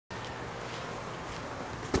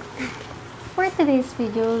For today's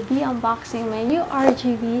video, we'll be unboxing my new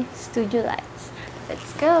RGB studio lights.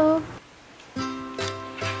 Let's go!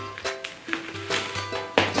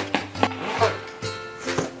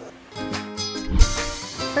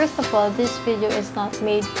 First of all, this video is not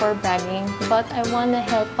made for bragging, but I want to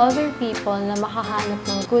help other people na makahanap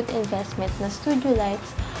ng good investment na studio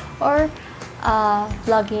lights or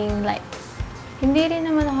vlogging lights. Hindi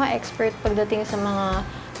rin naman ako expert pagdating sa mga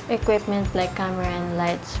equipment like camera and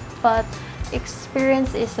lights, but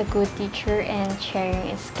experience is a good teacher and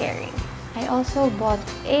sharing is caring. I also bought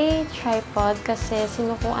a tripod kasi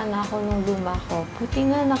sinukuan ako nung luma ko.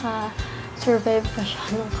 Buti nga naka-survive pa siya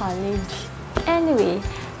nung college. Anyway,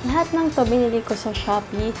 lahat ng to binili ko sa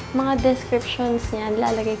Shopee. Mga descriptions niya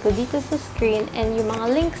lalagay ko dito sa screen and yung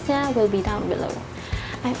mga links niya will be down below.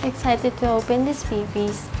 I'm excited to open these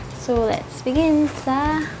babies. So let's begin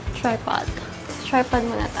sa tripod. Tripod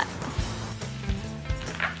muna tayo.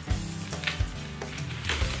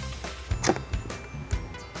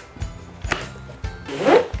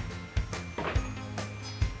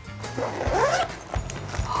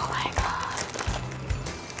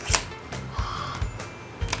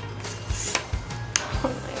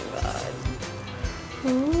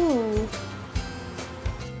 Ooh.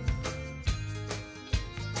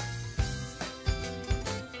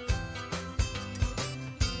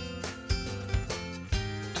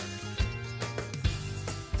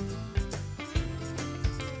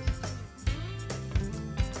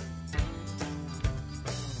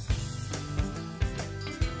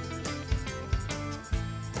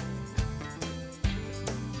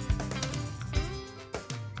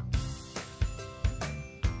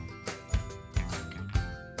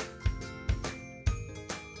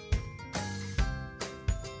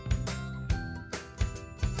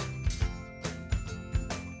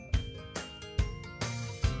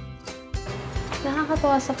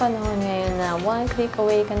 Nakakatuwa sa panahon ngayon na one click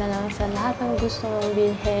away ka na lang sa lahat ng gusto mong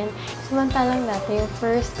bilhin. Samantalang dati yung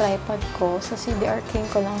first tripod ko, sa CDR King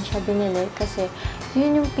ko lang siya binili kasi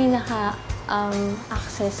yun yung pinaka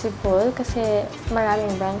accessible kasi maraming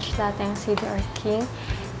branch dati ang CDR King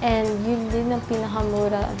and yun din ang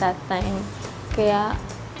pinakamura that time. Kaya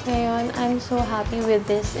ngayon, I'm so happy with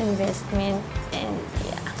this investment and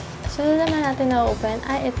yeah. So, naman natin na-open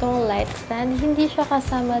ay itong light stand. Hindi siya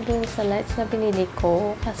kasama dun sa lights na binili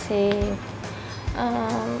ko kasi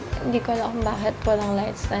hindi ko alam kung bakit walang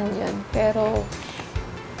light stand yun. Pero,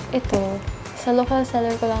 ito, sa local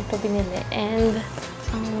seller ko lang ito binili and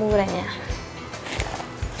ang mura niya.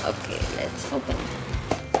 Okay, let's open it.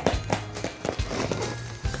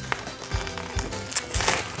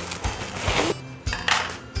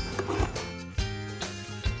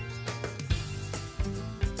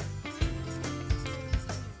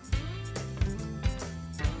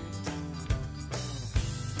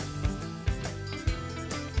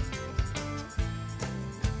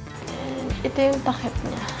 Ito yung takip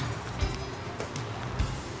niya.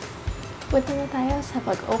 Punta na tayo sa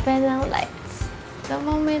pag-open ng lights. The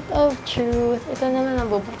moment of truth. Ito naman ang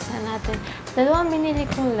bubuksan natin. Dalawang binili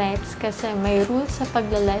kong lights kasi may rules sa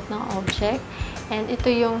pagla-light ng object. And ito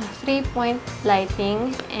yung 3-point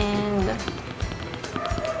lighting. And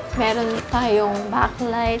meron tayong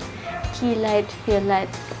backlight, key light, field light.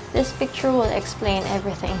 This picture will explain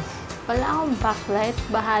everything. Wala akong backlight,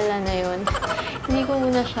 bahala na yun. Hindi ko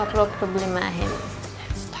muna siya problemahin.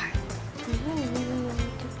 Let's start.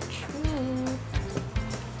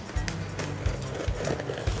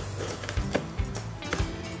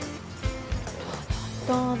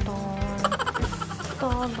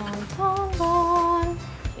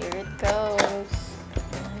 Here it goes.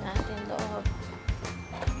 Tignan natin loob.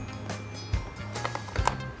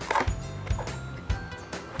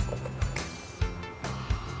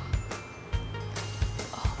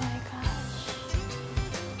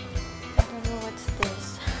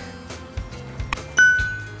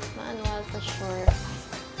 For sure.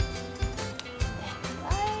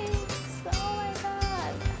 Lights! Oh my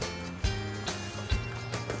god!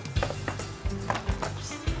 Oops.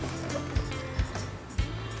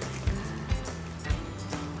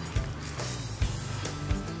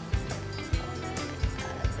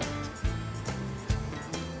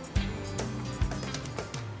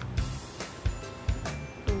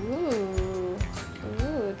 Ooh,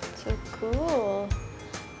 that's so cool.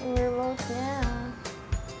 Yung remote niya.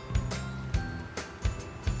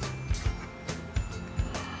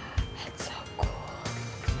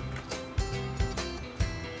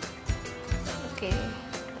 Okay,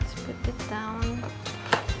 let's put it down.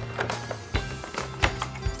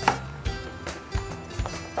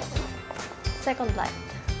 Second light.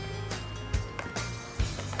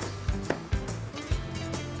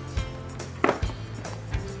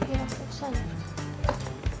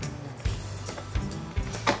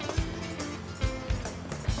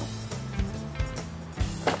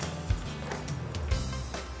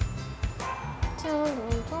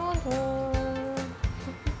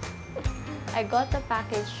 I got the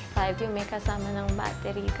package 5, yung may kasama ng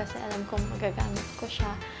battery kasi alam kong magagamit ko siya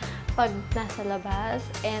pag nasa labas.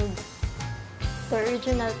 And the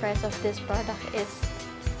original price of this product is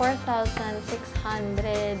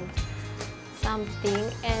 4,600 something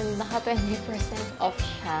and naka 20% off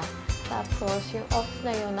siya. Tapos yung off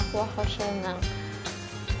na yun, nakuha ko siya ng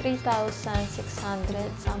 3,600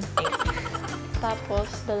 something. Tapos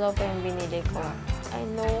dalawa pa yung binili ko. I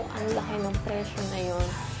know, ang laki ng presyo na yun.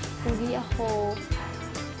 Hindi ako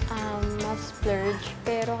ma-splurge,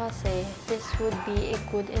 pero kasi this would be a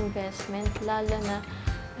good investment, lalo na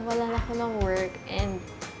nawalan ako ng work and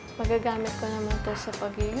magagamit ko naman to sa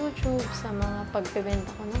pag-YouTube, sa mga pagbebenta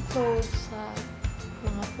ko ng clothes, sa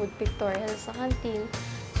mga food pictorials sa canteen.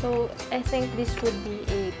 So, I think this would be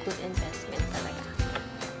a good investment talaga.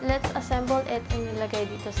 Let's assemble it and nilagay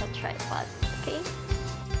dito sa tripod. Okay?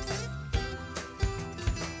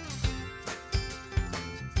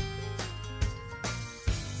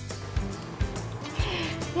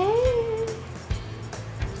 Yay!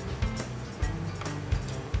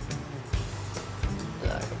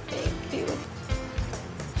 Lord, thank you.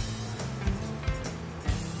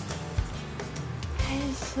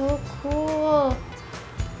 It's so cool.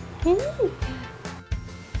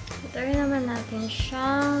 Try naman natin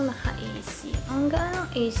siyang naka-AC. Ang gaano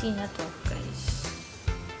AC na to, guys.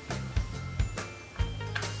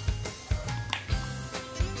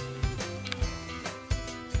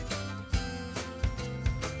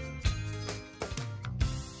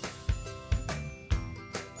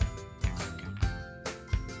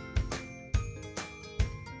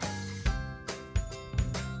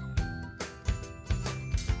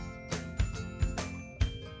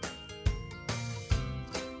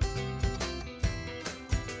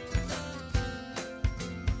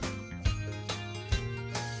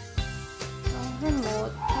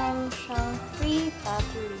 Remote, meron siyang free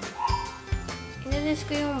battery. Inalis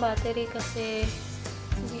ko yung battery kasi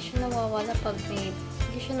hindi siya nawawala pag may,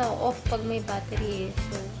 hindi siya na-off pag may battery.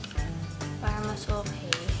 So, para mas okay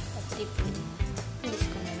at tipid, inalis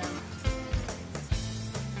ko na lang.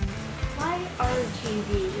 Why RGB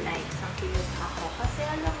lights ang kinuha ko? Kasi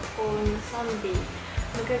alam ko na someday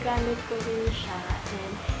magagamit ko din siya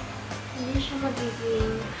and hindi siya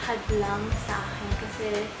magiging hadlang sa akin kasi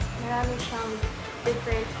marami siyang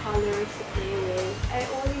different colors to play with. I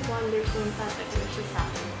only wonder kung tatagal siya sa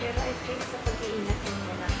akin. Pero I think sa pag-iingat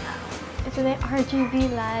niya lang ako. Ito na yung RGB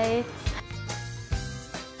lights.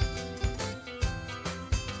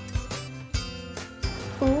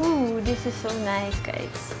 Ooh, this is so nice,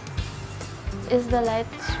 guys. Is the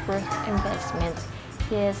lights worth investment?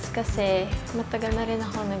 Yes, kasi matagal na rin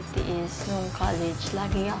ako nagtiis nung college.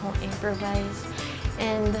 Lagi akong improvise.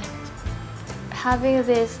 And having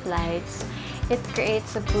these lights, it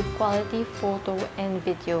creates a good quality photo and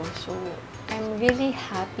video. So, I'm really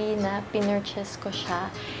happy na pinurchase ko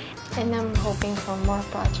siya. And I'm hoping for more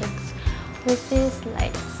projects with these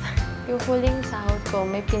lights. Yung huling sahod ko,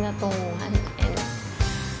 may pinatunguhan. And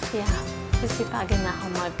yeah, sisipagin na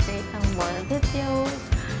ako mag-create ng more videos,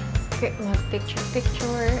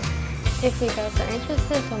 mag-picture-picture. If you guys are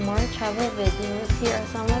interested in more travel videos, here are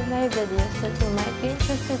some of my videos that you might be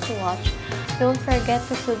interested to watch. Don't forget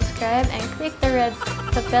to subscribe and click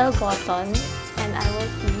the bell button, and I will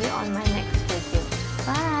see you on my next